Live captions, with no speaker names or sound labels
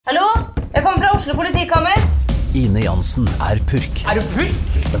Oslo politikammer. Ine Jansen purk. Du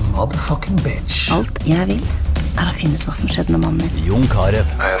purk? The motherfucking bitch. Alt jeg vil å finne ut hva som skjedde med mannen min. Jon Carew.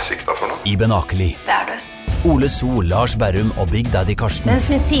 Jeg sikta for noe? Iben Akeli. Det du. Ole So, Lars Berrum og Big Daddy Karsten. Hvem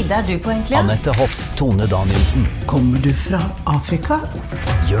sin side du på egentlig? Annette Hoff, Tone Danielsen. Kommer du fra Afrika?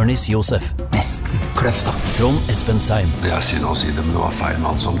 Jørnis Josef. Nesten kløfta. Trond Espen Seim. Det er synd å si det, men det var feil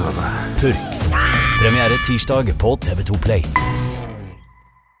mann som døde. Purk. Premiere tirsdag på TV2 Play.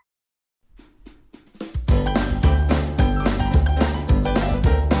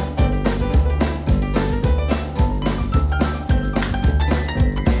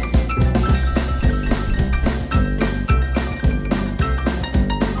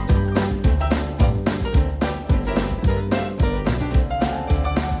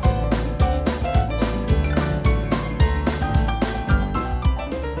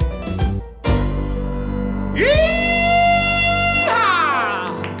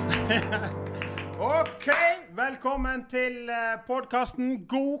 Velkommen til podcasten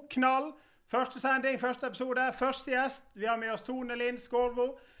God Knall. Første sending, første episode, første gjest. Vi har med oss Tone Skovro.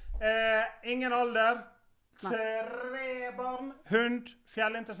 Ingen alder, 3 barn, hund,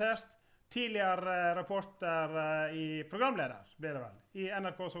 fjellinteressert. Tidligere reporter i programleder, blir det vel, i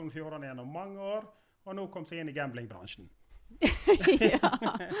NRK Sogn og Fjordane gjennom mange år, og nå kom seg inn i gamblingbransjen. Ja.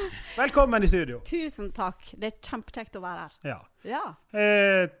 Velkommen i studio. Tusen takk. Det kjempekjekt å være her. Ja.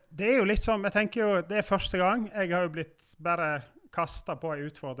 Det jo litt som, jeg tenker jo, det første gang. Jeg har jo blitt bare kastet på en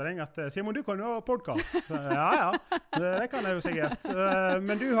utfordring at Simon, du kan jo ha podcast. Ja, det kan jeg jo sikkert.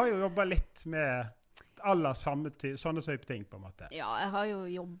 Men du har jo jobbet litt med alle sånne type ting på en måte. Ja, jeg har jo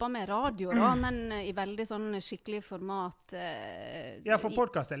jobbet med radio da, men i veldig sånn skikkelig format. Ja, for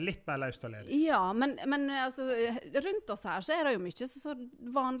podcast litt mer løst og ledig. Ja, men altså, rundt oss her så det jo mye så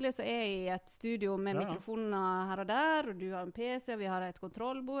vanlig som i et studio med mikrofoner her og der, og du har en PC, og vi har et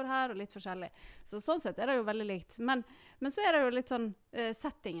kontrollbord her, og litt forskjellig. Så sånn sett det jo veldig likt. Men så det jo litt sånn,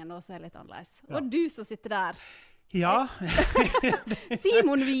 settingen også litt annerledes. Og du som sitter der. Ja.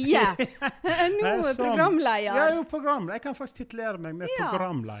 Simon Wie. Nå programleder. Ja, jo programleder. Jeg kan faktisk titulere meg med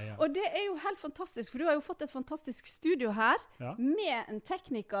programleder. Og det jo helt fantastisk, for du har jo fått et fantastisk studio her, med en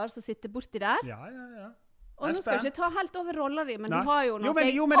tekniker som sitter borti der. Ja. Og nå skal jeg ikke ta helt over roller di, men du har jo noe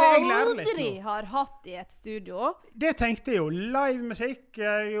jeg aldri har hatt i et studio. Det tenkte jeg jo. Live musikk.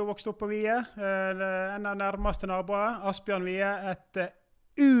 Jeg jo vokst opp på Vie. En av nærmeste naboer. Asbjørn Vie. Et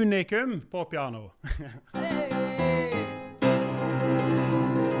unikum på piano.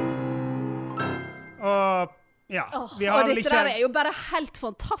 Og vi har og dette der jo bare helt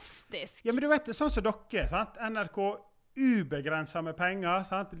fantastisk. Ja, men du vet, sånn som dere, sant? NRK ubegrenset med penger,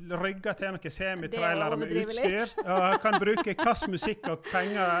 sant? Rygger til noen semitrailere med utstyr, og kan bruke hvilken musikk og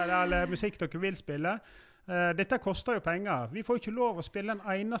penger, eller musikk dere vil spille. Dette koster jo penger. Vi får ikke lov å spille en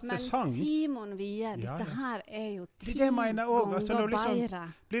eneste sang. Men Simon Wie, dette her jo 10 ganger bedre.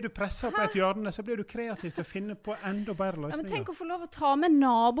 Blir du presset på et hjørne, så blir du kreativ til å finne på enda bedre løsninger. Men tenk å få lov å ta med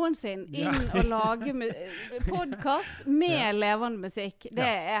naboen sin inn og lage podcast med levende musikk. Det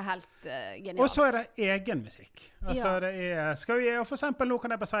helt genialt. Og så det egen musikk. Altså skal vi, for eksempel, nå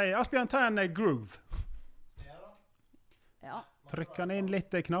kan jeg bare si, Asbjørn, ta en groove. Ja. Trykker han inn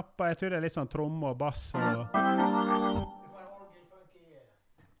litt knapper. Jeg tror det litt sånn tromme og bass.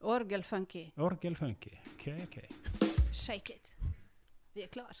 Orgelfunky. Orgelfunky. Ok. Shake it. Vi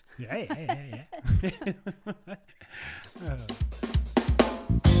klar. Ja.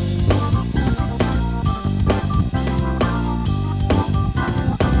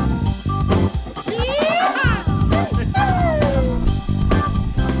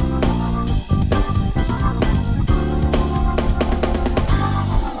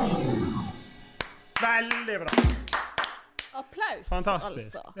 Veldig bra. Applaus.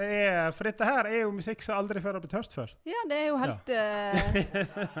 Fantastisk. Altså. For dette her jo musikk som aldri før har blitt hørt før. Ja, det jo helt...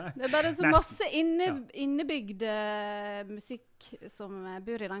 det bare så masse innebygd musikk som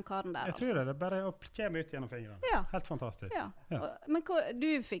bor i den karen der. Jeg tror det bare kommer ut gjennom fingrene. Ja. Helt fantastisk. Ja. Men du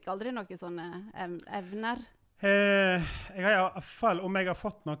fikk aldri noen sånne evner? Jeg har i hvert fall, om jeg har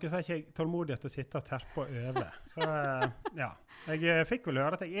fått noe, så har ikke jeg tålmodighet til å sitte og terpe og øve. Så jeg fikk vel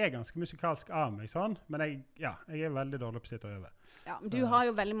høre at jeg ganske musikalsk av meg sånn, men jeg veldig dårlig på å sitte og øve. Ja, men du har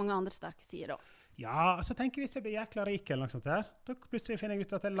jo veldig mange andre sterke sider da. Ja, så tenker jeg hvis jeg blir jækla rik eller noe sånt her, da plutselig finner jeg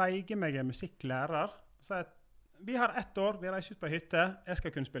ut at jeg leier meg en musikklærer. Så vi har 1 år, vi reiser ut på hytte, jeg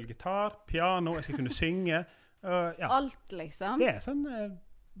skal kunne spille gitar, piano, jeg skal kunne synge. Alt liksom? Det sånn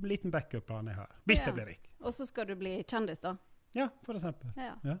liten backup-plan jeg har, hvis jeg blir rik. Og så skal du bli kjendis da? Ja, for eksempel.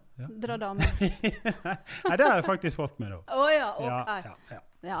 Ja. Dra damer. Nei, det har jeg faktisk fått med da. Ok. Ja.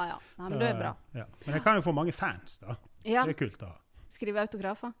 Ja, men det bra. Ja. Men jeg kan jo få mange fans da. Ja. Det kult da. Skrive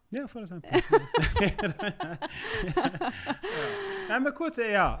autografer? Ja, for eksempel. Nei, men for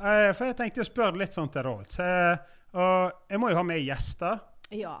jeg tenkte å spørre litt sånn til råd. Og jeg må jo ha med gjester.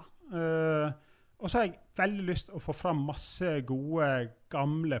 Ja. Og så har jeg veldig lyst til å få fram masse gode,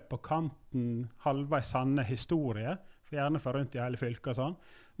 gamle, på kanten, halvveis sanne historier, for gjerne for rundt i hele fylket og sånn.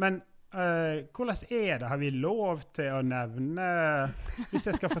 Men hvordan det? Har vi lov til å nevne, hvis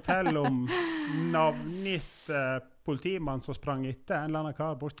jeg skal fortelle om navngitt politimann som sprang etter en eller annen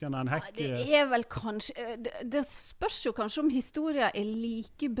kar bort gjennom en hekk? Det vel kanskje, det spørs jo kanskje om historien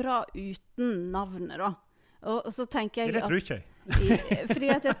like bra uten navnet da. Og så tenker jeg det tror ikke jeg. Fordi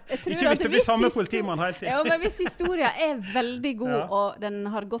at jeg tror ikke hvis det blir samme politimann hele tiden. Ja, men hvis historien veldig god, og den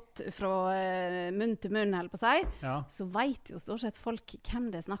har gått fra munn til munn, helt på seg, så vet jo stort sett folk hvem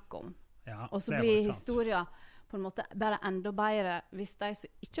det snakker om. Ja, og så blir historien på en måte bare enda bedre hvis de som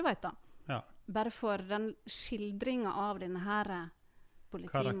ikke vet det. Ja. Bare for den skildringen av denne her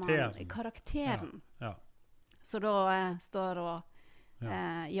politimannen. Karakteren. Ja. Ja. Så da står og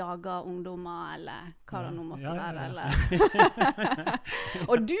jaga ungdommer, eller hva det nå måtte være. Eller.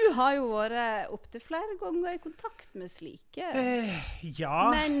 Og du har jo vært opp til flere ganger i kontakt med slike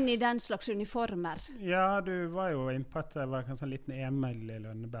menn i den slags uniformer. Ja, du var jo inne på at det var kanskje en liten Emil i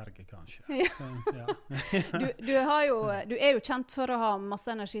Lønneberget, kanskje. Ja. Så, du er jo kjent for å ha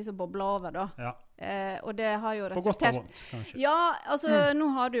masse energi som bobler over, da. Ja. Og det har jo resultert... På godt og vondt, kanskje. Ja, altså, nå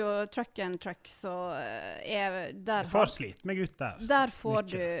har du jo truck and truck, så der får slitt meg ut der. Der får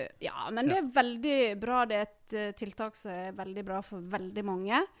du... Ja, men det er veldig bra. Det er et tiltak som er veldig bra for veldig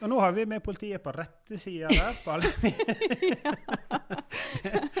mange. Og nå har vi med politiet på rette siden der. På alle.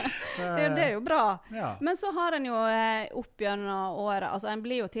 Ja, det er jo bra. Ja. Men så har en jo opp gjennom året, altså en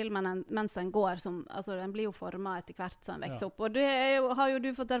blir jo til mens en går, altså en blir jo formet etter hvert som en vekser opp. Og det har jo du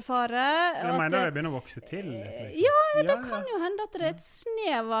fått erfare. Jeg mener det begynner å vokse til. Ja, det kan jo hende at det er et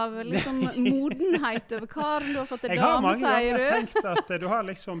snev av liksom modenhet over karen du har fått en dame, sier du. Jeg har tenkt at du har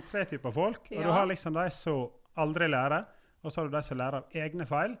liksom 3 typer folk, og du har liksom de som aldri lærer, og så har du de som lærer av egne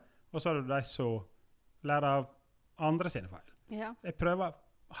feil, og så har du de som lærer av andre sine feil. Ja. Jeg prøver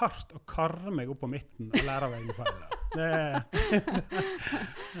hardt å karre meg opp på midten og lære av egne feil.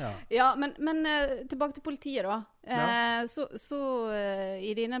 Ja, men tilbake til politiet da. Så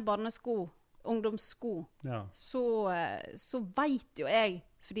i dine barnesko, ungdomssko, så vet jo jeg,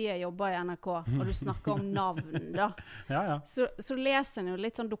 fordi jeg jobber i NRK, og du snakker om navn da. Så leser en jo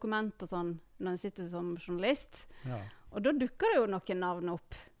litt sånn dokument og sånn, når en sitter som journalist. Og da dukker det jo noen navn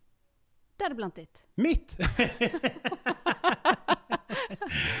opp. Det er det blant ditt. Mitt?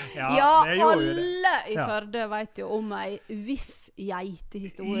 alle i Førde vet jo om en viss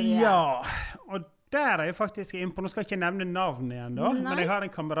geitehistorie. Ja, og der er jeg faktisk inne på, nå skal jeg ikke nevne navn igjen da, men jeg har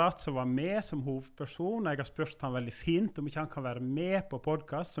en kamerat som var med som hovedperson, og jeg har spurt han veldig fint om ikke han kan være med på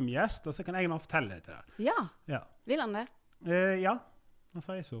podcast som gjest, og så kan jeg nå fortelle det til deg. Ja. Vil han det? Ja, han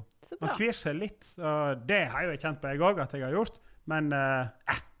sier så. Han kvir seg litt, og det har jeg kjent på jeg også at jeg har gjort, men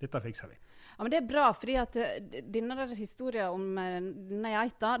dette fikser vi. Ja, men det er bra, fordi at denne historien om denne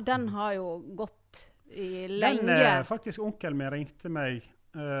geita, den har jo gått i lenge. Faktisk onkelen min ringte meg,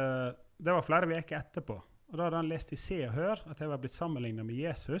 det var flere veker etterpå, og da hadde han lest i Se og Hør at jeg var blitt sammenlignet med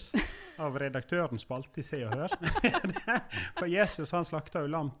Jesus av redaktøren spalte i Se og Hør. For Jesus, han slakta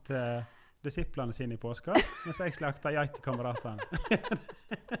jo lam til disiplene sine i påska, mens jeg slakta geit til kameratene.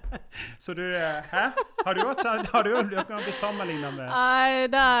 Så du, Har du blitt sammenlignet med? Nei,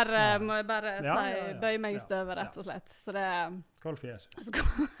 der må jeg bare bøye meg i støvet, rett og slett. Så det... Skål for Jesus.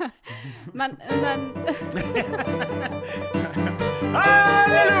 Men...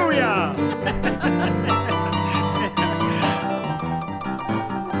 Halleluja!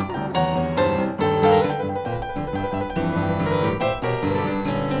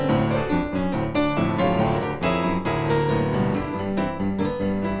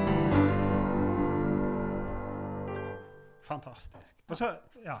 Fantastisk. Og så,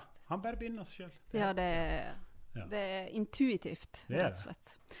 han bare begynner seg selv. Ja, det er intuitivt, rett og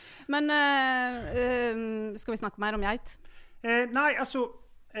slett. Men skal vi snakke mer om geit? Nei, altså,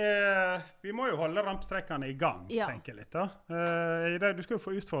 vi må jo holde rampstrekkene i gang, tenker jeg litt da. Du skal jo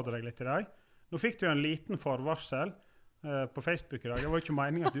få utfordre deg litt i dag. Nå fikk du en liten forvarsel på Facebook i dag. Det var ikke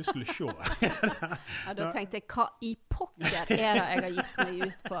meningen at du skulle se. Da tenkte jeg, hva i pokker er det jeg har gitt meg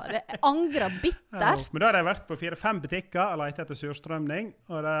ut på? Det angrer bittert. Men da har jeg vært på 4-5 butikker og lett etter surstrømning,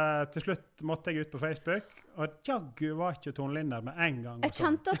 og til slutt måtte jeg ut på Facebook, og jaggu var ikke Tone Linder med en gang. Jeg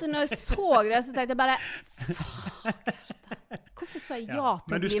kjente at når jeg så det, så tenkte jeg bare, hvorfor sa jeg ja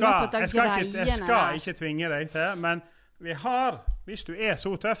til å bli med på dette greiene? Jeg skal ikke tvinge deg til, men hvis du er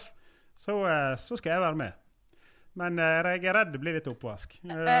så tøff, så skal jeg være med. Men jeg redd det blir litt oppvask.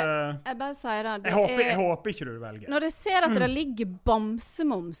 Jeg bare sier det. Jeg håper ikke du velger. Når jeg ser at det ligger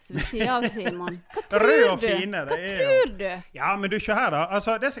bamsemums ved siden av, Simon, hva tror Rød og du? fine, Hva tror du? Ja, men du kjører her da.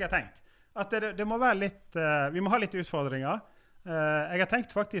 Altså, det som jeg har tenkt, at det må være litt, vi må ha litt utfordringer. Jeg har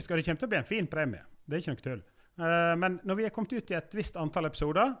tenkt faktisk, og det kommer til å bli en fin premie. Det er ikke noe tull. Men når vi har kommet ut i et visst antall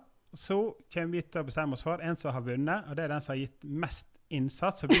episoder, så kommer vi til å bestemme oss for en som har vunnet, og det er den som har gitt mest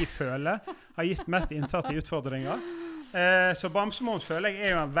innsats, som vi føler har gitt mest innsats i utfordringer. Så Bamsemons føler jeg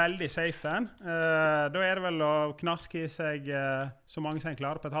er jo en veldig safe en. Da er det vel å knaske i seg så mange som jeg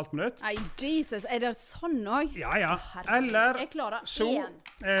klarer på et halvt minutt. Nei, Jesus, er det sånn også? Ja. Herregud, Eller jeg klarer så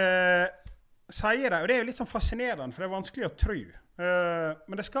sier det, og det er jo litt sånn fascinerende, for det er vanskelig å tro.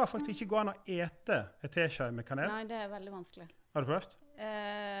 Men det skal faktisk ikke gå an å ete et teskje med kanel. Nei, det er veldig vanskelig. Har du prøvd?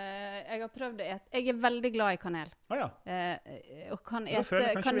 Jeg har prøvd å ete. Jeg er veldig glad i kanel. Ja. Og kan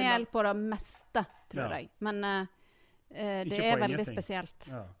ete kanel på det meste, tror jeg. Men det er veldig spesielt.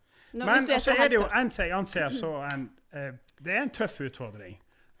 Ja. Men så er det jo en som jeg anser så det er en tøff utfordring.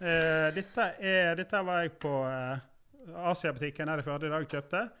 Dette var jeg på Asia-butikken her i Førde i dag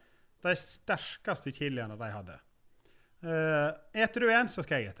kjøpte. De sterkeste chiliene de hadde. Eter du en, så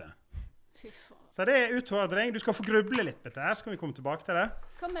skal jeg ete. Fy faen. Så det er utfordring. Du skal få gruble litt på dette her. Skal vi komme tilbake til det?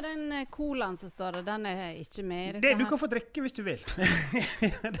 Hva med den colaen som står der? Den er ikke med i dette det, her. Du kan få drikke hvis du vil.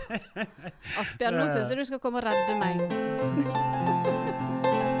 Asbjørn, nå synes jeg du skal komme og redde meg.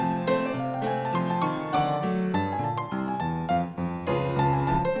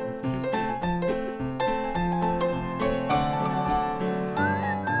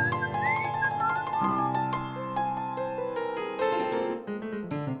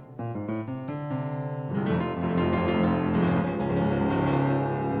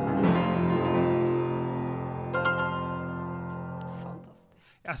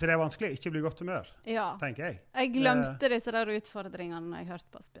 Altså, det er vanskelig å ikke bli godt humør, tenker jeg. Jeg glemte disse der utfordringene når jeg hørte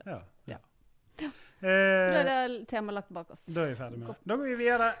på Asbjørn. Ja. Så da er det tema lagt bak oss. Da er vi ferdig med det. Da går vi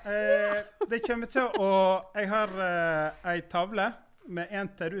videre. Det kommer til å... Jeg har en tavle med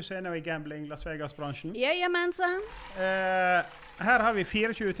en til du som er nå i gambling Las Vegas-bransjen. Jajamensan. Her har vi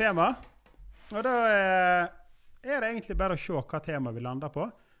 24 tema. Og da er det egentlig bare å se hva tema vi lander på.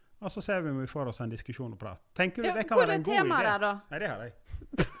 Og så ser vi om vi får oss en diskusjon og prat. Tenker du det kan være en god idé? Hvor er temaet der da? Nei, det har jeg.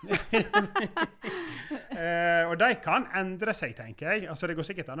 Og de kan endre seg, tenker jeg. Altså, det går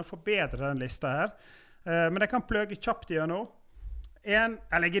sikkert an å forbedre den lista her. Men de kan pløge kjapt gjennom.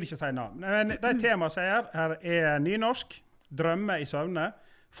 Eller jeg gidder ikke å si navn. Men de temaene her er nynorsk, drømme i søvne,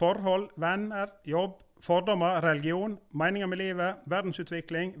 forhold, venner, jobb, fordommer, religion, meninger med livet,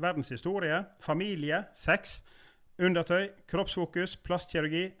 verdensutvikling, verdenshistorie, familie, sex, undertøy, kroppsfokus,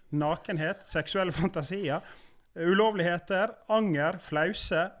 plastkirurgi, nakenhet, seksuelle fantasier, ulovligheter, anger,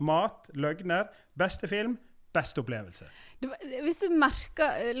 flause, mat, løgner, beste film, beste opplevelse. Hvis du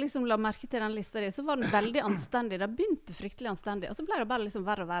liksom la merke til den lista di, så var den veldig anstendig. Det begynte fryktelig anstendig, og så ble det bare liksom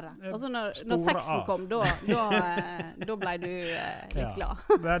verre og verre. Og så når sexen kom, da ble du litt glad.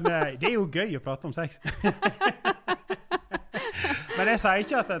 Men det er jo gøy å prate om sex. Men jeg sier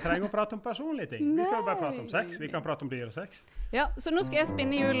ikke at jeg trenger å prate om personlige ting. Vi skal jo bare prate om sex. Vi kan prate om dyr og sex. Ja, så nå skal jeg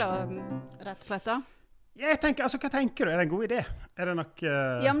spinne hjula, rett og slett da. Jeg tenker, altså, hva tenker du? Er det en god idé? Er det nok...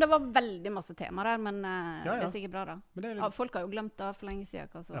 Ja, men det var veldig masse temaer der, men det er sikkert bra da. Litt... folk har jo glemt det for lenge siden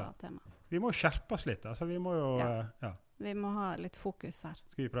hva som var tema. Vi må skjerpe oss litt, altså vi må jo... Vi må ha litt fokus her.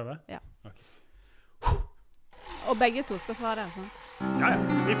 Skal vi prøve? Ja. Okay. Og begge to skal svare, sånn? Ja,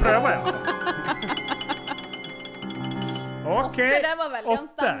 vi prøver ja. Ok, 8, det var veldig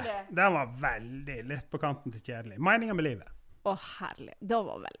anstendig. Det var veldig litt på kanten til kjedelig. Meningen med livet. Å herlig, det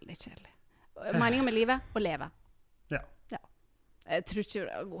var veldig kjedelig. Meningen med livet, å leve. Ja. Jeg tror ikke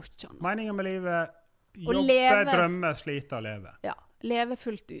det går ikke an. Meningen med livet, jobbe, drømme, slite og leve. Ja, leve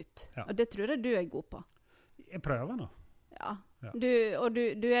fullt ut. Og det tror jeg du er god på. Jeg prøver nå. Ja. Du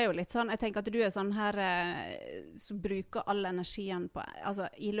er jo litt sånn, jeg tenker at du er sånn her som bruker all energien på, altså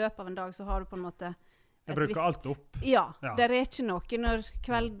i løpet av en dag så har du på en måte jeg bruker alt opp. Ja, det er ikke noe når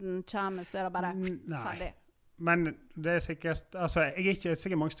kvelden kommer, så er det bare ferdig. Men det er sikkert, altså jeg er ikke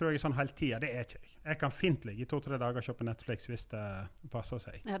sikkert mange tror jeg er sånn hele tiden, det er ikke jeg. Jeg kan fint ligge i 2-3 dager og kjøpe Netflix hvis det passer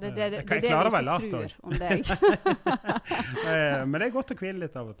seg. Ja, det er det vi ikke tror om deg. Men det er godt å hvile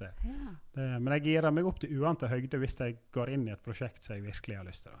litt av og til. Ja. Men jeg girer meg opp til uante høyde hvis jeg går inn i et prosjekt som jeg virkelig har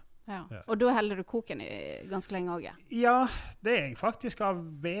lyst til. Ja. Og da holder du koken i ganske lenge også? Ja, det er jeg faktisk av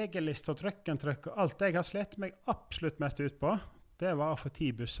VG-list og trøkkentrykk og alt. Det jeg har slett meg absolutt mest ut på, det var å få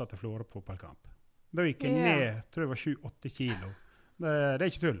 10 busser til Florø på fotballkamp. Da gikk jeg ned, tror jeg var 7-8 kilo. Det er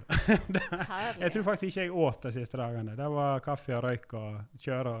ikke tull. Jeg tror faktisk ikke jeg åt de siste dagene. Det var kaffe og røyk og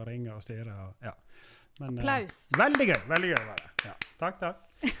kjøre og ringe og styre. Og, ja. Men, Applaus. Veldig gøy var det. Ja, takk.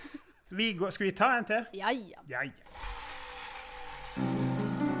 Skal vi ta en til? Ja.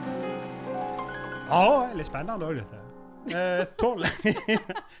 Litt spennende også dette. 12-6.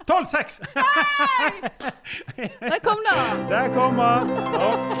 Der kom det! Der kommer.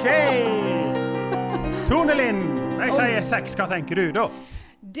 Ok. Tone Lind, jeg sier 6. Hva tenker du da?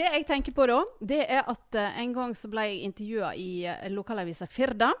 Det jeg tenker på da, det at en gang så ble jeg intervjuet i lokalavisa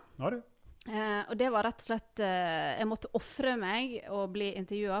Firda. Ja, du. Og det var rett og slett, jeg måtte offre meg og bli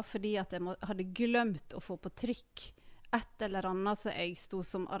intervjuet fordi at jeg hadde glemt å få på trykk et eller annet som jeg stod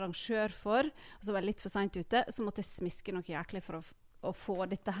som arrangør for, og så var jeg litt for sent ute, så måtte jeg smiske noe hjertelig for å få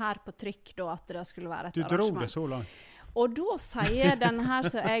dette her på trykk da, at det skulle være et arrangement. Du dro det så langt. Og da sier denne her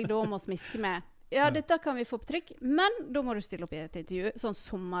som jeg da må smiske med, ja, dette kan vi få på trykk, men da må du stille opp i et intervju, sånn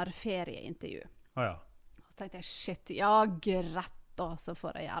sommerferieintervju. Ja. Og så tenkte jeg, shit, ja, greit da, så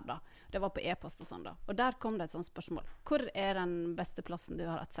får jeg gjøre det. Det var på e-post og sånn da. Og der kom det et sånt spørsmål. Hvor den beste plassen du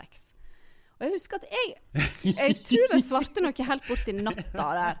har hatt sex? Og jeg husker at jeg tror jeg svarte noe helt bort i natta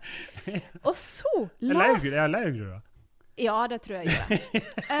der. Og så laug du da? Ja, det tror jeg gjør.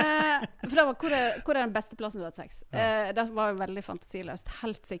 For det var, hvor den beste plassen du har hatt sex? Det var jo veldig fantasiløst,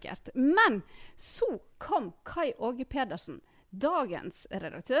 helt sikkert. Men så kom Kai Åge Pedersen, dagens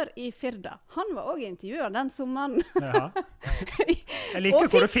redaktør i Firda. Han var også intervjuet den sommeren. Ja. Jeg liker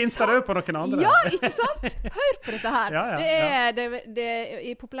hvor du finter det på noen andre. Ja, ikke sant? Hør på dette her. Det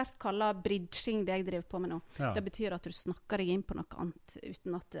er populært kallet bridging, det jeg driver på med nå. Ja. Det betyr at du snakker deg inn på noe annet,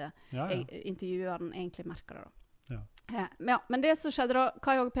 uten at intervjueren egentlig merker det da. Ja, men det som skjedde da,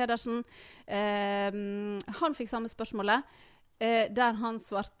 Kai Åge Pedersen, han fikk samme spørsmålet, der han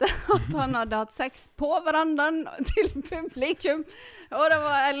svarte at han hadde hatt sex på verandaen til publikum, og det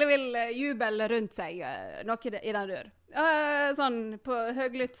var ellevill jubel rundt seg, noe i den dør. Sånn på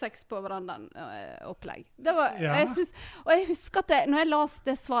høylytt sex på verandaen opplegg. Det var, og jeg husker at når jeg las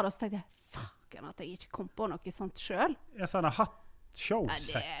det svaret, så tenkte jeg, fucken at jeg ikke kom på noe sånt selv. Ja, så han har hatt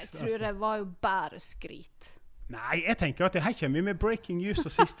showsex. Det tror jeg var jo bare skryt. Nei, jeg tenker at det her kommer med breaking news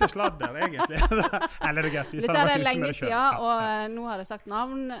og siste sladder, egentlig. Eller det er greit. Dette lenge siden, og nå har jeg sagt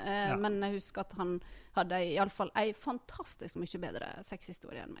navn, men jeg husker at han hadde i alle fall en fantastisk mye bedre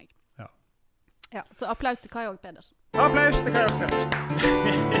sexhistorie enn meg. Ja, så applaus til Kai Åge Pedersen. Applaus til Kai Åge Pedersen.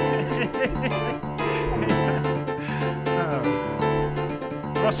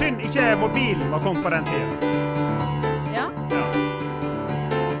 Det var synd ikke mobilen var kommet på den tiden. Ja.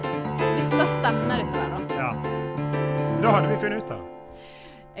 Hvis det stemmer dette her da. Ja. Da hadde vi funnet ut av det.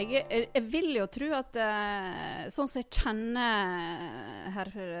 Jeg vil jo tro at sånn som jeg kjenner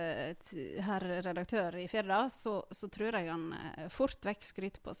herr redaktør i Firda, så tror jeg han fort vekk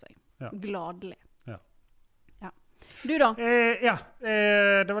skryter på seg. Gladelig. Ja. Du da?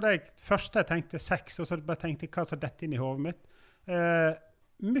 Det var det første jeg tenkte 6, og så bare tenkte jeg hva som dette inn i hodet mitt.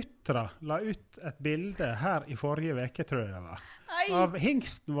 Muttra la ut et bilde her i forrige veke, tror jeg det var. Av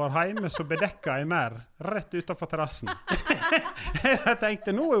hingsten vår hjemme som bedekket i mer rett utenfor terrassen. Jeg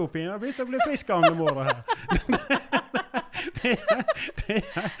tenkte, nå er hun begynt å bli frisk gamle mor her.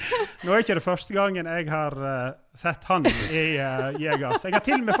 Nå er ikke det første gangen jeg har sett han i Jegas. Jeg har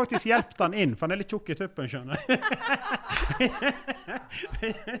til og med faktisk hjulpet han inn, for han er litt tjukk i tuppen, skjønner.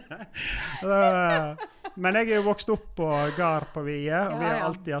 Men jeg er jo vokst opp på gard på Vie, og vi har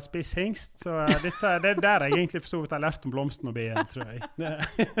alltid hatt spiss hingst, så det er der jeg egentlig for så vidt har lært om blomsten og bien, tror jeg.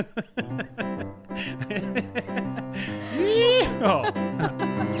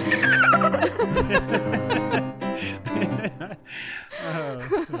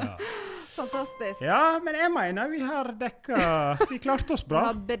 Fantastisk. Ja, men jeg mener vi klarte oss bra. Vi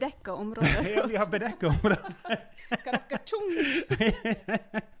har bedekket området. Ja, vi har bedekket området. Karakatjong.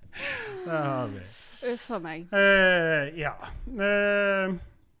 Det har vi. Uffa meg. Ja.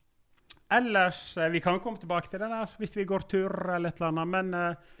 Ellers, vi kan komme tilbake til den her, hvis vi går tur eller et eller annet, men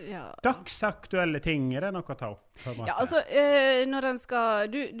dagsaktuelle ting, er det noe å ta opp? Ja, altså, når den skal,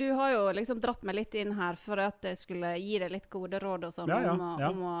 du har jo liksom dratt meg litt inn her for at jeg skulle gi deg litt gode råd og sånn,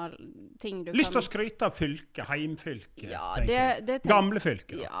 om ting du lyst til å skryte av fylke, heimfylke, gamle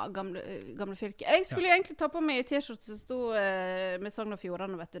fylke. Ja, gamle fylke. Jeg skulle egentlig ta på meg t-skjort som stod med Sogn og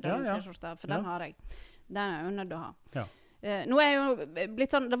Fjordane, vet du, den t-skjorten, for den har jeg. Den er jo nødt til å ha. Ja. Nå er jo blitt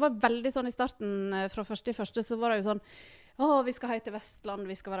sånn, det var veldig sånn i starten fra første så var det jo sånn vi skal hei til Vestland,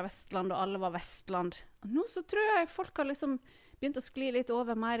 vi skal være Vestland, og alle var Vestland. Og nå så tror jeg folk har liksom begynt å skli litt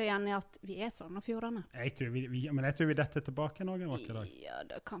over mer igjen i at vi er Sogn og Fjordane. Men jeg tror vi dette tilbake noen vakker dag. Ja,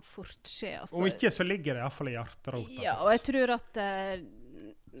 det kan fort skje. Altså. Om ikke så ligger det i hvert fall i hjerterota. Ja, og jeg tror at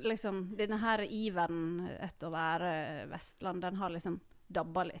liksom, denne her iveren etter å være Vestland, den har liksom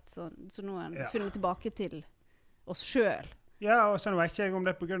dabba litt. Så nå har jeg funnet tilbake til oss selv. Ja, og så vet ikke jeg om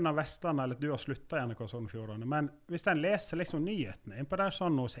det på grunn av Vestlandet eller at du har sluttet i NRK Sogn og Fjordane, men hvis den leser liksom nyhetene innpå der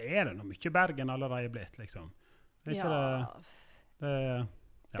sånn nå, så det noe mye Bergen allerede blitt, liksom. Det ikke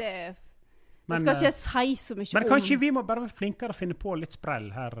det skal ikke jeg si så mye om. Men kanskje vi må bare være flinkere å finne på litt sprell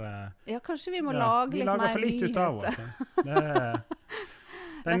her. Ja, kanskje vi må lage litt mer for litt ut av oss.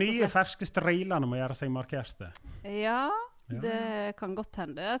 De nye ferske strilene må gjøre seg markerte. Ja. Det kan godt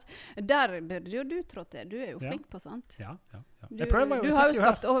hende. Der burde jo du trådt til. Du jo flink på sånt. Ja. Du har jo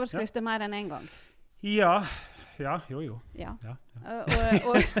skapt overskrifter mer enn en gang. Ja, jo. Ja.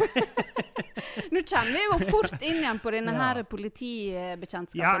 Og nå kommer vi jo fort inn igjen på denne her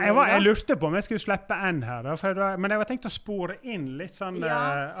politibekjentskapen. Ja, jeg lurte på om jeg skulle slippe en her, men jeg var tenkt å spore inn litt sånn,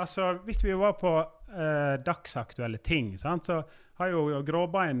 altså hvis vi var på dagsaktuelle ting, sant, så har jo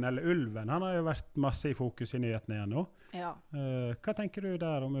Gråbein eller Ulven, han har jo vært masse i fokus i nyhetene igjen nå. Ja. Hva tenker du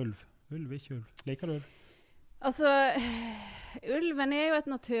der om ulv? Ulv, ikke ulv. Liker du ulv? Altså, ulven jo et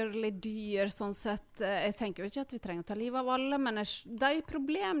naturlig dyr, sånn sett. Jeg tenker jo ikke at vi trenger å ta livet av alle, men de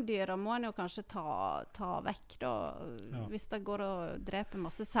problemdyra må en jo kanskje ta vekk, da. Ja. Hvis det går å drepe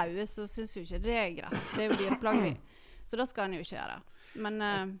masse sauer, så synes jo ikke det greit. Det jo dyreplageri. Så det skal en jo ikke gjøre. Men,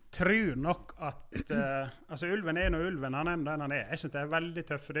 jeg tror nok at altså ulven noe ulven, han den han Jeg synes det veldig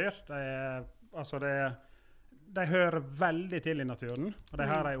tøffe dyr. De hører veldig til i naturen, og det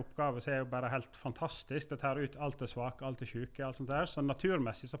her oppgave som jo bare helt fantastisk. Det tar ut alt det svake, alt det syke, alt sånt der. Så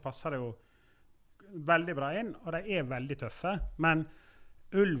naturmessig så passer det jo veldig bra inn, og de veldig tøffe. Men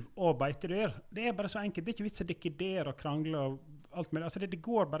ulv og beitedyr, det bare så enkelt. Det ikke vits å dikkedere og krangle og alt mulig. Altså det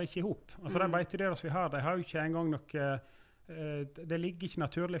går bare ikke ihop. Altså de beitedyr som vi har, de har jo ikke engang noe det ligger ikke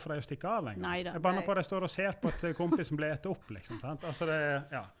naturlig for deg å stikke av engang. Neida, jeg bare på at de står og ser på at kompisen ble etter opp, liksom. Sant? Altså det,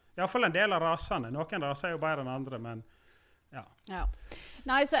 I hvert fall en del av rasene. Noen raser jo bedre enn andre, men ja.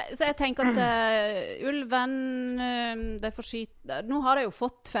 Nei, så jeg tenker at ulven, de får skyte. Nå har de jo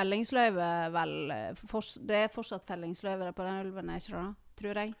fått fellingsløyve, vel. Det fortsatt fellingsløyve på den ulven, ikke det?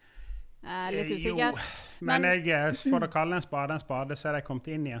 Tror jeg. Litt usikker. Jo, men for å kalle en spade, så de kommet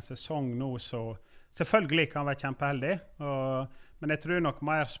inn i en sesong nå, så selvfølgelig kan være kjempeheldig, men jeg tror nok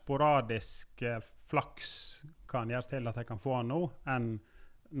mer sporadisk flaks kan gjøre til at jeg kan få den nå, enn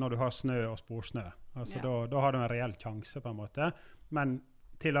når du har snø og sporsnø. Altså, da har du en reell sjanse på en måte. Men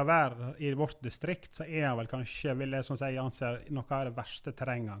til å være i vårt distrikt, så han vel kanskje, vil jeg si, anser noe av det verste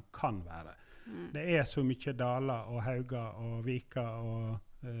terrenget han kan være. Det så mye daler og hauger og viker og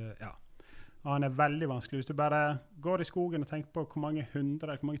og han veldig vanskelig. Hvis du bare går i skogen og tenker på hvor mange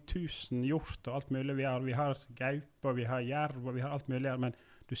hundre, hvor mange tusen hjort og alt mulig vi har. Vi har gaup og vi har jerv og vi har alt mulig, men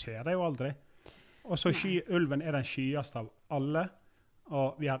du ser det jo aldri. Og så ulven den skyeste av alle,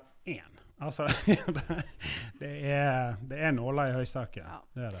 og vi har én. Altså, det nåla i høystaket. Ja.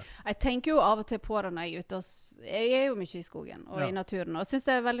 Det. Jeg tenker jo av og til på det når jeg ute. Jeg jo mye i skogen og i naturen, og synes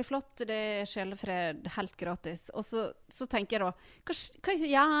det veldig flott. Det sjelefred helt gratis. Og så tenker jeg da, hva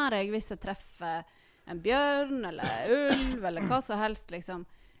gjør jeg hvis jeg treffer en bjørn eller ulv eller hva som helst, liksom?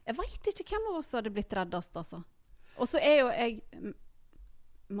 Jeg vet ikke hvem av oss hadde blitt reddest, altså. Og så jo jeg,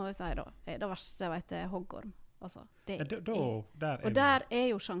 må jeg si da, det verste jeg vet hoggorm. Altså, og der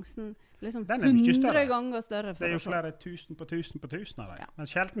jo sjansen liksom 100 ganger større. Det jo flere tusen på tusen av dem. Men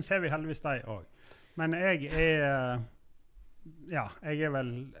sjelden ser vi heldigvis dem også. Men jeg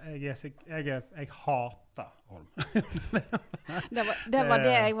hater orm. det var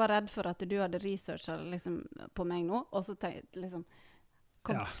det jeg var redd for, at du hadde researchet liksom, på meg nå, og så tenkte liksom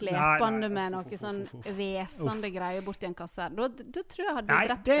kom slepende med noe sånn vesende greier bort i en kasse her. Da tror jeg hadde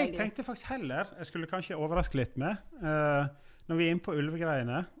drept deg litt. Det tenkte jeg faktisk heller. Jeg skulle kanskje overraske litt med. Når vi inne på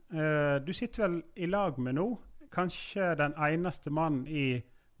ulvegreiene. Du sitter vel i lag med nå. Kanskje den eneste mannen i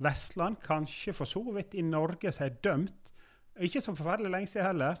Vestland, kanskje for så vidt i Norge, som dømt, ikke så forferdelig lenge siden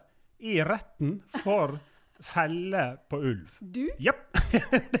heller, i retten for felle på ulv. Du? Japp.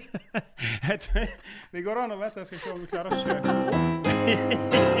 Vi går an og vet jeg skal se om vi klarer å søke på.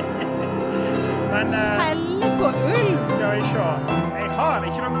 Men, felle på ulv? Skal vi se. Jeg har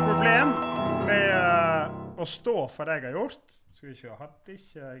ikke noe problem med å stå for det jeg har gjort. Skal vi se, hadde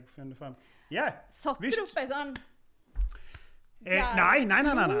ikke jeg funnet frem. Satt du opp en sånn?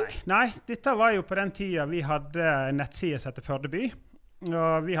 Nei, dette var jo på den tiden vi hadde en nettside som heter Førdeby.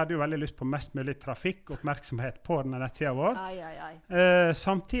 Og vi hadde jo veldig lyst på mest mulig trafikk og oppmerksomhet på denne nettsiden vår.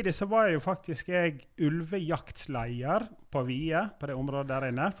 Samtidig så var jo faktisk jeg ulvejaktsleier på Vie, på det området der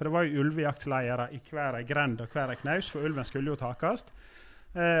inne. For det var jo ulvejaktsleiere i hver grend og hver knaus, for ulven skulle jo takast.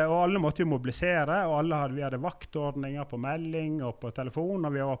 Og alle måtte jo mobilisere, og vi hadde vaktordninger på melding og på telefon,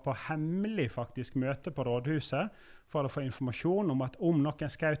 og vi var på hemmelig faktisk møte på rådhuset for å få informasjon om at om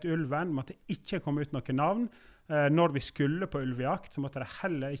noen skjøt ulven, måtte ikke komme ut noen navn. Når vi skulle på ulvejakt, så måtte det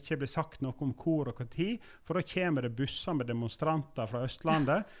heller ikke bli sagt noe om hvor og hva tid, for da kommer det busser med demonstranter fra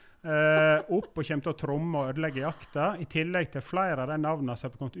Østlandet, opp og kommer til å tromme og ødelegge jakta. I tillegg til flere av de navnene som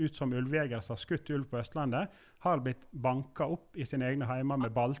har kommet ut som ulvejegere som har skutt ulv på Østlandet, har blitt banket opp i sine egne heimer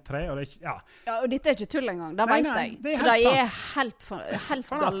med balltre. Og, og dette ikke tull engang, det vet jeg. For de helt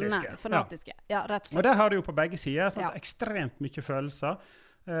galne, fanatiske. Ja, rett og slett. Og der har du jo på begge sider ekstremt mye følelser,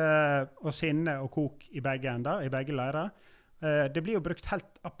 og sinne og kok i begge ender, i begge leirer. Det blir jo brukt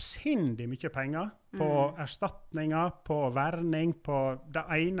helt absindig mye penger på erstatninger, på verning, på det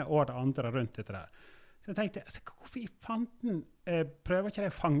ene og det andre rundt dette der. Så jeg tenkte, hvorfor i fanten prøver ikke de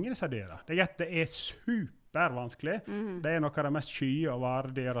å fange disse dyra? Det er supervanskelig. Det er noe av det mest skye og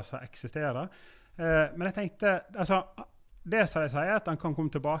varedyra som eksisterer. Men jeg tenkte, altså, det som de sier er at han kan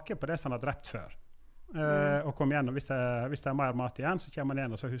komme tilbake på det som han har drept før. Og komme igjen, og hvis det er mer mat igjen, så kommer han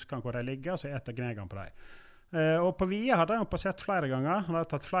igjen, og så husker han hvor de ligger, og så eter gnegene på dem. Og på Via hadde han passert flere ganger. Han hadde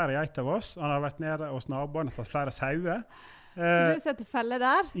tatt flere geit av oss. Han hadde vært nede hos naboen og tatt flere sauer. Så du setter felle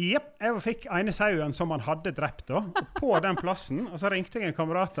der? Jep, jeg fikk ene sauen som han hadde drept da, på den plassen. Og så ringte jeg en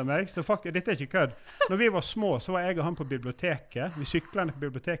kamerat av meg, så faktisk, dette er ikke kødd. Når vi var små, så var jeg og han på biblioteket. Vi syklet på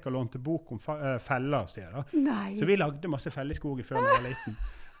biblioteket og lånte bok om feller og styrer. Så vi lagde masse feller i skogen før vi var liten.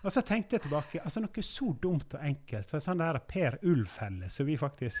 Og så tenkte jeg tilbake, altså noe så dumt og enkelt, så sånn der Per Ulv-felle som vi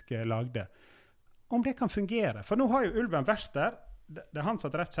faktisk lagde. Om det kan fungere. For nå har jo ulven vært der. Det er han som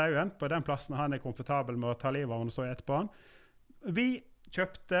har drept sauen på den plassen han er komfortabel med å ta livet av og så etterpå han. Vi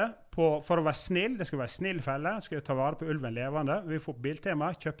kjøpte for å være snill, det skulle være snill felle, skulle ta vare på ulven levende. Vi får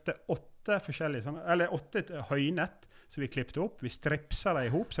biltema, kjøpte 8 høynett som vi klippte opp. Vi stripsa det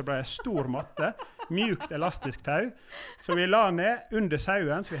ihop, så ble det stor matte, mjukt elastisk tau. Så vi la ned under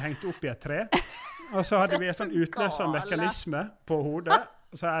sauen, så vi hengte opp i et tre. Og så hadde vi en sånn utløsende mekanisme på hodet.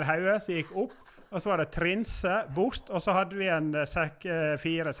 Og så hodet som gikk opp. Og så var det trinse bort, og så hadde vi en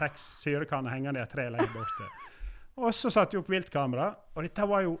 4-6 syrekanner hengende i et tre lenger borte. Og så satte vi opp viltkamera, og dette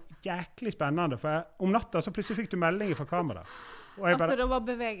var jo jæklig spennende, for om natta så plutselig fikk du meldinger fra kamera. At det var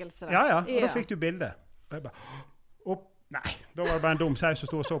bevegelser? Ja, og da fikk du bilde. Og jeg bare, nei, da var det bare en dum sau som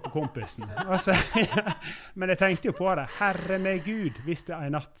stod og så på kompisen. Så, men jeg tenkte jo på det, herre med Gud, hvis det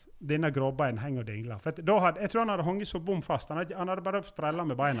en natt denne gråbeinen henger og dingler. For jeg tror han hadde honget så bom fast. Han hadde bare sprellet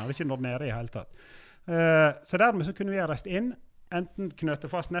med beina, han hadde ikke nådd nede i hele tatt. Så dermed så kunne vi ha reist inn, enten knøte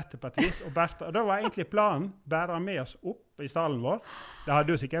fast nettet på et vis, og da var egentlig planen bære med oss opp i stallen vår. Det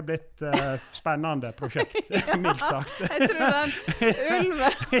hadde jo sikkert blitt spennende prosjekt, mildt sagt. Jeg tror den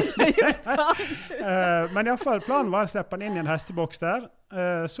ulven hadde gjort det. Men i hvert fall planen var å slippe den inn i en hesteboks der,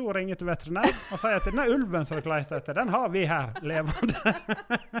 så ringe til veterinær og si at denne ulven som dere leter etter, den har vi her levende.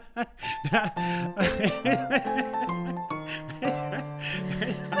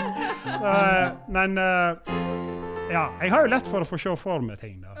 Men ja, jeg har jo lett for å få se for meg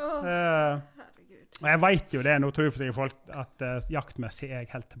ting da. Og jeg vet jo det, nå tror jeg folk at jaktmessig er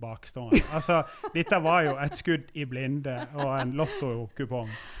jeg helt tilbakestående. Altså, dette var jo et skudd i blinde og en lottokupong.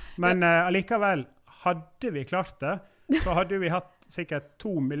 Men allikevel, hadde vi klart det, så hadde vi hatt sikkert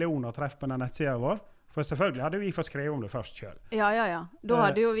 2 millioner treff på den nettsiden vår. For selvfølgelig hadde vi fått skrive om det først selv. Ja. Da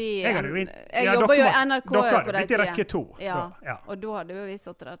hadde jo vi... Jeg ja, jobber jo i NRK på den tiden. Dere rekke 2. Ja, og da hadde jo vi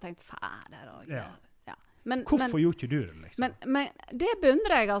satt der og tenkt, fader og... Ja. Hvorfor gjorde ikke du det, liksom? Men det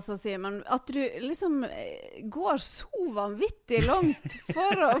beundrer jeg altså, Simon, at du liksom går så vanvittig langt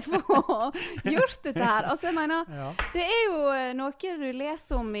for å få gjort dette her. Altså, jeg mener, det er jo noe du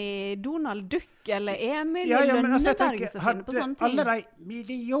leser om i Donald Duck eller Emil Lønneberg som finner på sånne ting. Alle de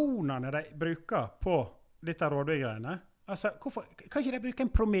millionene de bruker på dette rådvigreiene, altså, kan ikke de bruke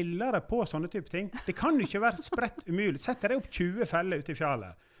en promillere på sånne type ting? Det kan jo ikke være spredt umulig. Setter de opp 20 feller ute i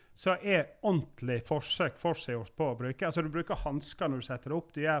fjallet, så er ordentlig forsøk forseggjort på å bruke. Altså, du bruker handsker når du setter det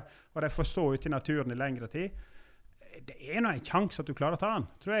opp, og de får stå ute i naturen i lengre tid. Det er nå en sjanse at du klarer å ta den,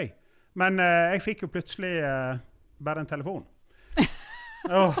 tror jeg. Men jeg fikk jo plutselig bare en telefon.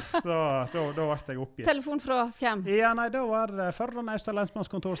 Da ble jeg oppgitt. Telefon fra hvem? Ja, nei, da var det Førland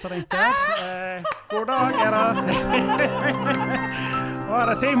Østerlandsmannskontor som ringte. God dag, er det? Var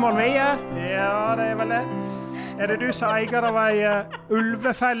det Simon Vie? Ja, det er vel det. Er det du som eier av ei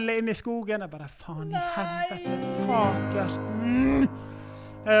ulvefelle inn i skogen? Jeg bare, faen i helvete, fakert.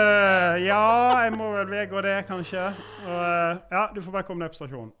 Ja, jeg må vel vegå det, kanskje. Og, ja, du får bare komme ned på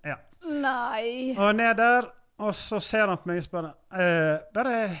stasjonen. Ja. Nei. Og ned der, og så ser han på meg og spør,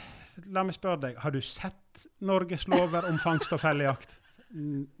 bare la meg spørre deg, har du sett Norges lover om fangst og fellejakt?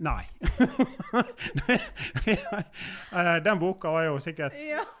 Nei. Den boka var jo sikkert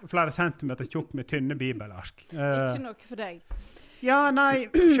flere centimeter tjukk med tynne bibelark. Ikke noe for deg. Ja, nei,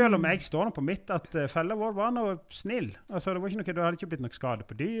 selv om jeg står på mitt at fella vår var noe snill. Altså, det var ikke noe, det hadde ikke blitt noe skade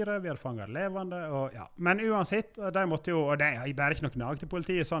på dyret, vi hadde fanget levende, og ja. Men uansett, de måtte jo, og det er bare ikke noe nag til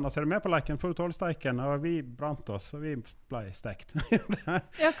politiet sånn, altså er du med på leiken for tålsteiken, og vi brant oss, og vi ble stekt.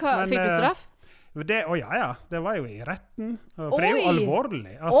 Ja, fikk du straff? Det var jo i retten, for det er jo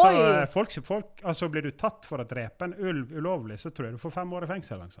alvorlig. Altså, altså blir du tatt for å drepe en ulv ulovlig, så tror jeg du får 5 år i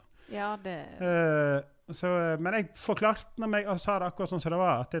fengsel. Altså. Ja, det... men jeg forklarte meg, og sa det akkurat sånn som det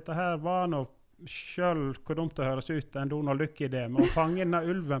var, at dette her var noe selv hvor dumt det høres ut en Donald Duck-idé, med å fange denne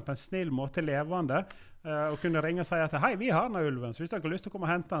ulven på en snill måte levende, og kunne ringe og si at hei, vi har denne ulven, så hvis dere har lyst til å komme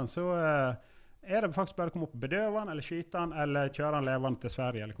og hente den, så er det faktisk bare å komme opp og bedøve den, eller skyte den, eller kjøre den levende til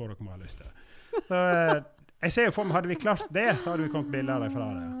Sverige, eller hvor dere må ha lyst til det. Så jeg ser jo for meg, hadde vi klart det, så hadde vi kommet billigere fra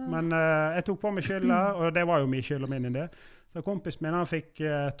det. Men jeg tok på meg skylda, og det var jo mye skyld og min i det. Så kompisen min, han fikk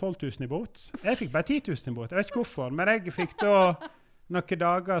 12 000 i bot. Jeg fikk bare 10 000 i bot. Jeg vet ikke hvorfor, men jeg fikk da noen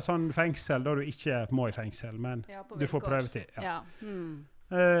dager sånn fengsel, da du ikke må i fengsel, men du får prøvetid. Ja.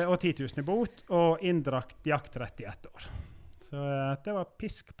 Og 10 000 i bot, og inndrakt jaktrett i 1 år. Så det var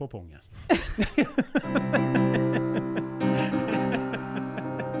pisk på pungen.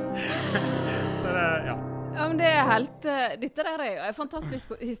 Ja, men det er helt... dette der er jo en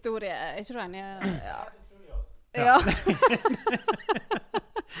fantastisk historie. Jeg tror den Ja.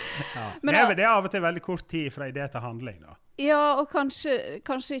 Men det er av og til veldig kort tid fra idé til handling, da. Ja, og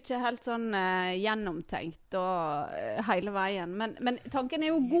kanskje ikke helt sånn gjennomtenkt og hele veien. Men tanken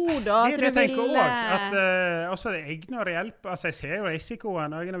er jo god, da. Jeg tenker også at også egner hjelp. Altså, jeg ser jo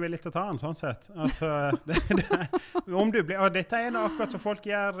risikoen, og jeg er villig til å ta den, sånn sett. Altså, og dette er noe akkurat som folk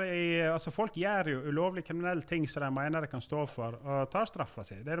gjør altså, folk gjør jo ulovlig kriminelle ting som de mener de kan stå for, og tar straffa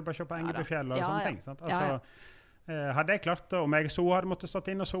si. Det er jo bare å se på Engebøfjell og sånne ting, sant? Altså, hadde jeg klart det, om jeg så hadde måttet stått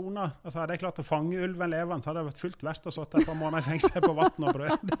inn og zona, altså hadde jeg klart å fange ulven levende, så hadde det vært fullt verdt å stått der på måneder i fengsel på vatten og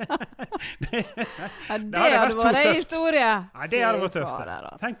brød. Det hadde vært en historie. Nei, det hadde vært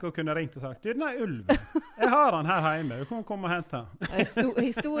tøft. Tenk å kunne ringt og sagt, du, den er ulven. Jeg har den her hjemme, du kan komme og hente den.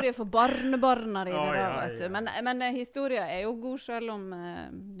 Historie for barnebarna dine, vet du. Men historien er jo god selv om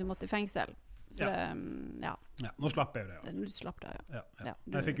du måtte i fengsel. Ja, nå slapp jeg det. Ja. Du slapp det, ja.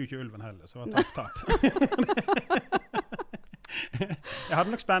 Jeg fikk jo ikke ulven heller, så det var tap. Jeg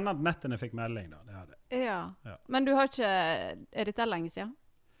hadde nok spennende nett når jeg fikk melding da. Det hadde. Ja, men du har ikke... Er dette lenge siden?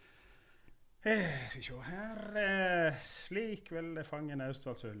 Skal vi se her... slik vil jeg fange en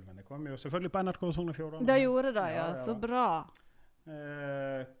Austdalsulven. Det kom jo selvfølgelig på NRK Sognefjorden. Det gjorde det, ja. Så bra.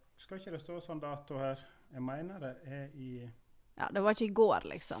 Skal ikke det stå sånn dato her? Jeg mener det er i... Ja, det var ikke i går,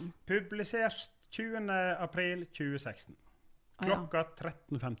 liksom. Publisert 20. april 2016. Klokka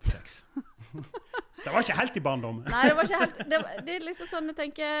 13.56. Det var ikke helt i barndommen. Nei, det var ikke helt... Det er liksom sånn, jeg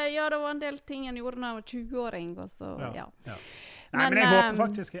tenker, ja, det var en del ting en gjorde når jeg var 20-åring, og så, ja. Nei, men jeg håper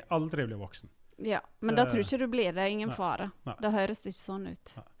faktisk jeg aldri blir voksen. Ja, men da tror ikke du blir det. Er ingen fare. Da høres det ikke sånn ut.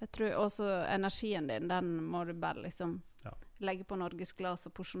 Jeg tror også energien din, den må du bare liksom legge på Norges glas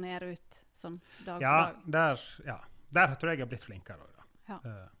og porsjonere ut sånn dag for dag. Der tror jeg har blitt flinkere. Ja,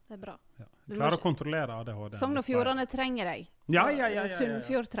 det er bra. Du klarer å kontrollere ADHD. Sogn og Fjordane trenger deg. Ja.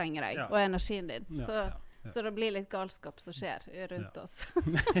 Sunnfjord trenger deg, og energien din. Så det blir litt galskap som skjer rundt oss.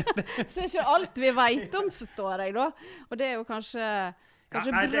 Så er ikke alt vi vet om, forstår jeg da. Og det er jo kanskje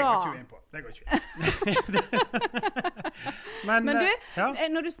bra. Det går ikke Men du,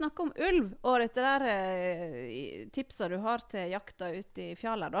 når du snakker om ulv, og dette der tipset du har til jakta ute i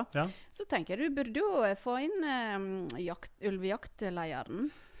fjallet da, så tenker jeg du burde jo få inn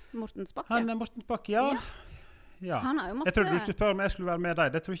ulvejaktlederen, Morten Spakke. Morten Spakke, ja. Han har jo masse... Jeg trodde du skulle spørre om jeg skulle være med deg.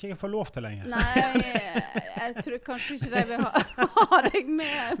 Det tror ikke jeg får lov til lenger. Nei, jeg tror kanskje ikke de vil ha deg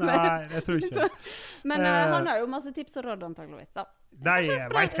med. Nei, jeg tror ikke. Men han har jo masse tips og råd antageligvis da. De vet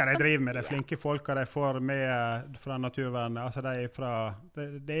hva de driver med, de flinke folka de får med fra naturvernet. Altså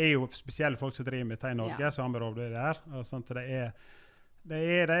det er jo spesielle folk som driver med det i Norge, som anberåder det her. Og sånt, det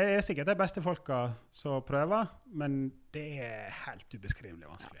er sikkert de beste folka som prøver, men det er helt ubeskrivelig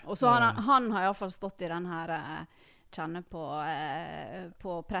vanskelig. Og så han har i hvert fall stått i den her kjenne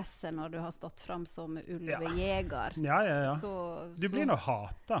på presset når du har stått frem som ulvejeger. Ja. Du blir nå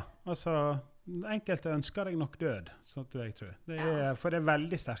hatet. Altså, enkelte ønsker deg nok død, sånn at jeg tror. For det er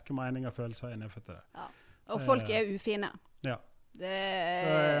veldig sterke meninger og følelser innenfor det. Ja. Og folk er ufine. Ja.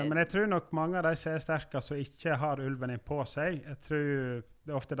 Men jeg tror nok mange av de som er sterkest og ikke har ulven inn på seg, jeg tror det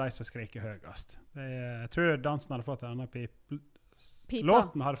er ofte de som skriker høyest. Jeg tror dansen hadde fått en annen pip.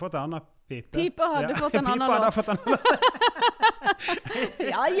 Låten hadde fått en annen pipe. Pipa hadde fått en annen låt.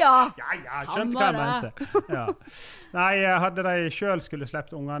 Ja, skjønte hva jeg mente. Ja. Nei, hadde de selv skulle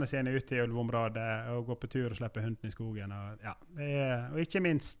slept ungene sine ut i ulveområdet og gå på tur og slippe hunden i skogen, og ikke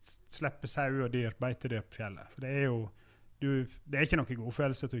minst slippe sau og dyr, beitedyr på fjellet. For det jo, det ikke noen god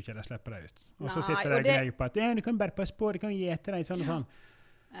følelse at du ikke slipper deg ut. Og så sitter de og greier på at du kan bare passe på, du kan gjete deg, sånn og sånn.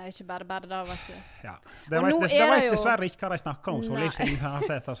 Ikke bare da, vet du. Ja, det vet dessverre ikke hva de snakker om, så livsingen har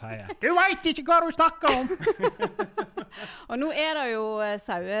sett å si. Du vet ikke hva du snakker om! Og nå det jo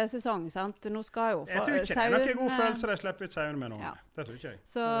sauesesong, sant? Nå skal jo jeg tror ikke det noen god følelse de slipper ut sauene med noen. Ja. Det tror ikke jeg.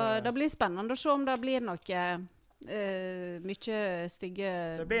 Så det blir spennende å se om det blir noe mye stygge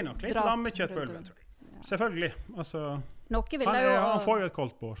det blir nok litt lammekjøtt på ulven, tror jeg. Ja. Selvfølgelig. Altså, han får jo et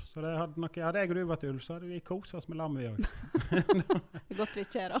koldt bord, så hadde jeg gruvet til ulv, så hadde vi koset oss med lam vi også. Godt vi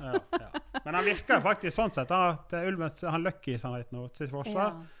ikke da. Men han virker faktisk sånn sett, at ulven, han Lucky, som han heter nå, til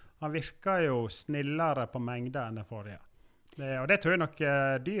forsvar, han virker jo snillere på mengde enn den forrige. Og det tror jeg nok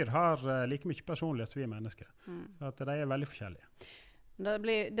dyr har like mye personlighet som vi mennesker. Så at de veldig forskjellige.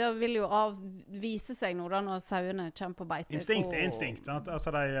 Det vil jo vise seg nå da når sauene kommer på beite. Instinkt.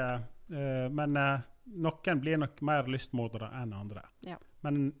 Altså men noen blir nok mer lystmordere enn andre. Ja.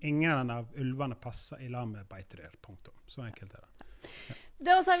 Men ingen av ulvene passer i lag med beitedyr. Punktum. Så enkelt det. Ja.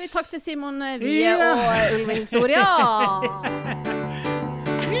 Da sier vi takk til Simon Vie og Ulvehistoria.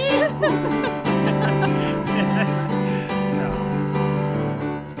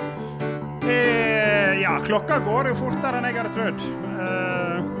 Klokka går jo fortere enn jeg hadde trodd.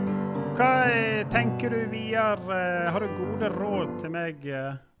 Hva tenker du videre? Har du gode råd til meg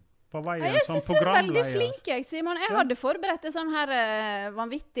på veien som programleder? Jeg synes du veldig flink, Simon. Jeg hadde forberedt en sånn her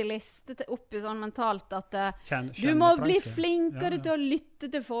vanvittig liste oppi sånn mentalt at du må bli flinkere til å lytte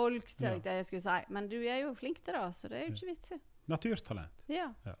til folk, tenkte jeg skulle si. Men du jo flink til det, så det jo ikke vits i. Naturtalent. Ja,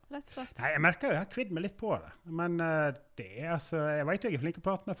 rett og slett. Nei, jeg merker jo, jeg har kvidd meg litt på det. Men altså, jeg vet jo jeg flink til å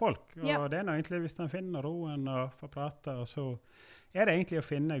prate med folk. Og det nå egentlig hvis den finner roen og får prate, og så det egentlig å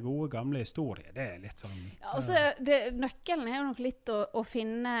finne gode, gamle historier. Det litt sånn... Ja, og så nøkkelen jo nok litt å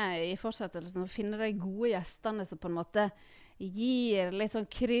finne i fortsettelsen, å finne de gode gjestene som på en måte gir litt sånn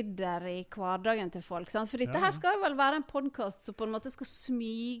krydder i hverdagen til folk. Sant? For dette her skal jo vel være en podcast som på en måte skal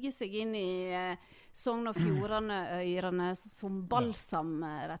smyge seg inn i Sogn og Fjordane-øyrene som balsam,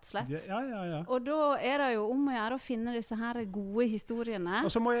 rett og slett. Ja. Og da det jo om å gjøre å finne disse her gode historiene. Og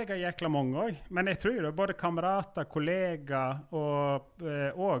så må jeg ha jækla mange også. Men jeg tror det både kamerater, kollegaer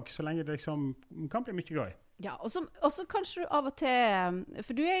og så lenge det liksom kan bli mye gøy. Ja, og så kanskje du av og til,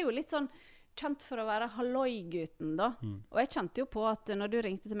 for du jo litt sånn kjent for å være halloi-gutten da. Og jeg kjente jo på at når du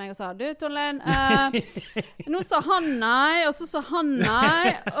ringte til meg og sa du, Tonlen, nå sa han nei, og så sa han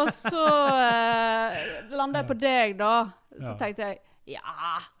nei, og så landet jeg på deg da. Så tenkte jeg,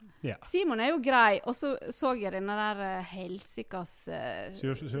 Simon jo grei, og så jeg denne der helsikas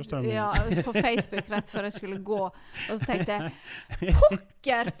på Facebook rett før jeg skulle gå, og så tenkte jeg,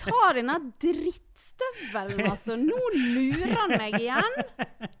 pokker, ta denne drittstøvelen, altså, nå lurer han meg igjen.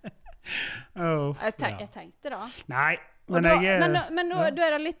 Jeg tenkte da. Nei, men nå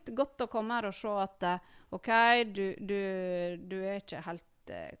det litt godt å komme her og se at ok, du ikke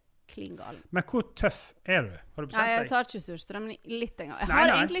helt clean gal. Men hvor tøff du? Har du bestemt deg? Nei, jeg tar ikke surstrømmen litt engang. Jeg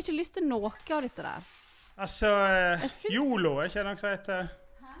har egentlig ikke lyst til noe av dette der. Altså, YOLO ikke noe som heter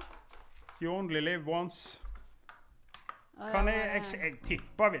You only live once. Jeg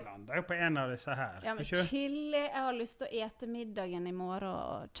tipper vi lander jo på en av disse her. Ja, men chili, jeg har lyst til å ete middagen i morgen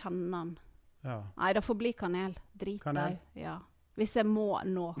og kjenne den. Ja. Nei, det får bli kanel. Drit deg. Ja. Hvis jeg må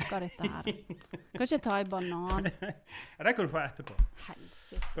noe av dette her. Kanskje jeg tar en banan. Ja, det kan du få etterpå.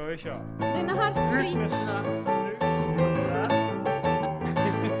 Helsike. Skal vi se. Denne her spriten da.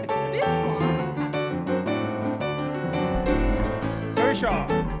 This one. Skal vi se.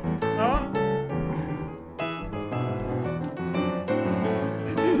 Ja.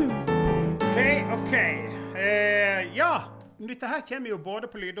 Ok. Ja, dette her kommer jo både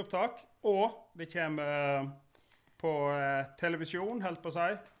på lydopptak, og det kommer på televisjon, helt på å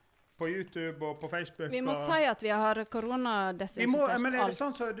si, på YouTube og på Facebook. Vi må si at vi har koronadesinfisert alt. Men det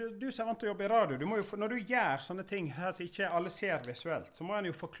sånn så du som er vant til å jobbe i radio, når du gjør sånne ting her som ikke alle ser visuelt, så må en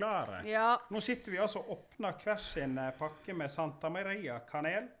jo forklare. Ja. Nå sitter vi altså og åpner hver sin pakke med Santa Maria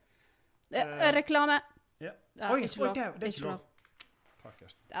kanel. Reklame. Ja. Oi, det ikke lov.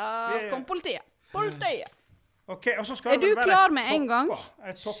 Kom politiet. Ok, og så skal du klar med en gang?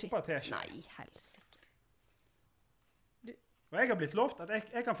 Jeg topper til. Nei, helsike. Og jeg har blitt lovt at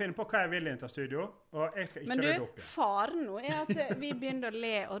jeg kan finne på hva jeg vil inn til studio, og jeg skal ikke rydde opp igjen. Men faren nå at vi begynner å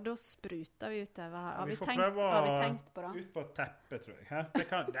le, og da spruter vi ut over her. Har vi tenkt på det? Ut på teppet, tror jeg.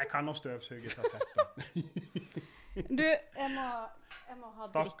 Det kan også støvsuges av teppet. Du, Jeg må ha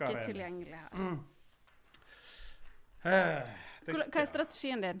Stakkar drikke en. tilgjengelig her. Det- Hva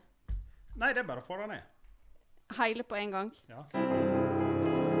strategien din? Nei, det bare å få det ned. Hele på en gang. Ja.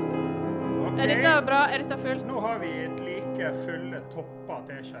 Dette bra? Dette fullt? Nå har vi et like fulle topper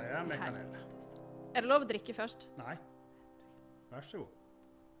teskjeer med kanel. Det lov å drikke først? Nei. Vær så god.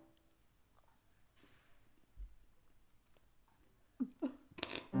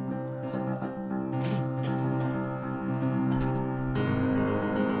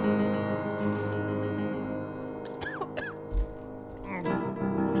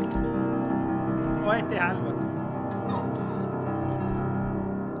 Nå til helvete.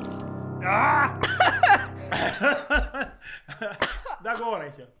 Ja! Det går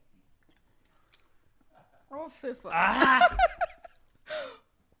ikke. Fy faen.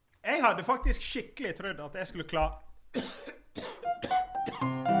 Jeg hadde faktisk skikkelig trodd at jeg skulle klare...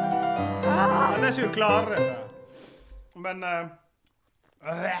 At jeg skulle klare det. Men...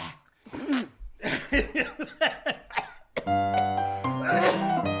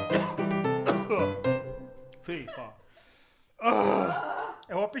 Fy faen.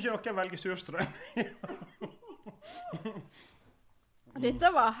 Jeg håper ikke noen velger surstrøm. Dette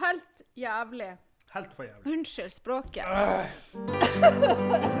var helt jævlig. Helt for jævlig. Unnskyld språket.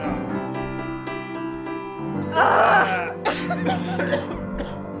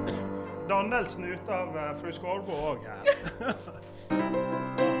 Dannelsen ut av fru Skovro også her.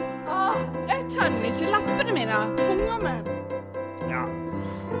 Jeg kjenner ikke leppene mine. Tunga mi. Ja.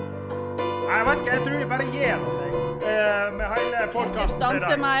 Nei, jeg vet ikke, jeg tror vi bare gir oss, med hele podcasten til Stante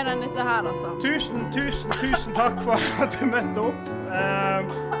deg. mer enn dette her, altså. Tusen takk for at du møtte opp.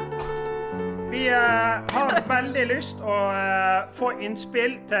 Vi har veldig lyst å få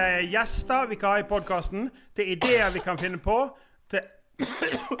innspill til gjester vi kan ha i podcasten, til ideer vi kan finne på, til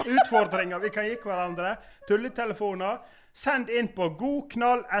utfordringer vi kan gi hverandre, tulletelefoner. Send inn på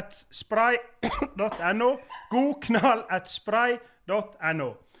godknall@spray.no, godknall@spray.no.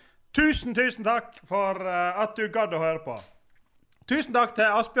 Tusen takk for at du gadd å høre på. Tusen takk til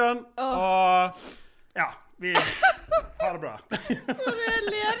Asbjørn, og ja, vi har det bra. Sorry, jeg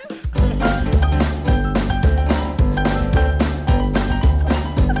ler.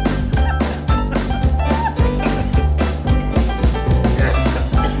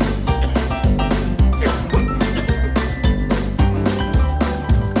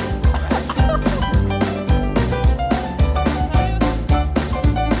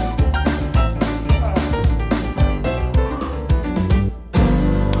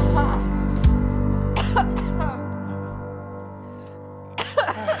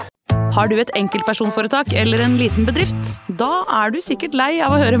 Har du et enkeltpersonforetak eller en liten bedrift? Da er du sikkert lei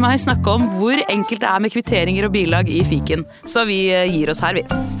av å høre meg snakke om hvor enkelt det er med kvitteringer og bilag i fiken. Så vi gir oss her, vi.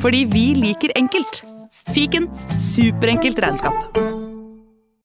 Fordi vi liker enkelt. Fiken, superenkelt regnskap.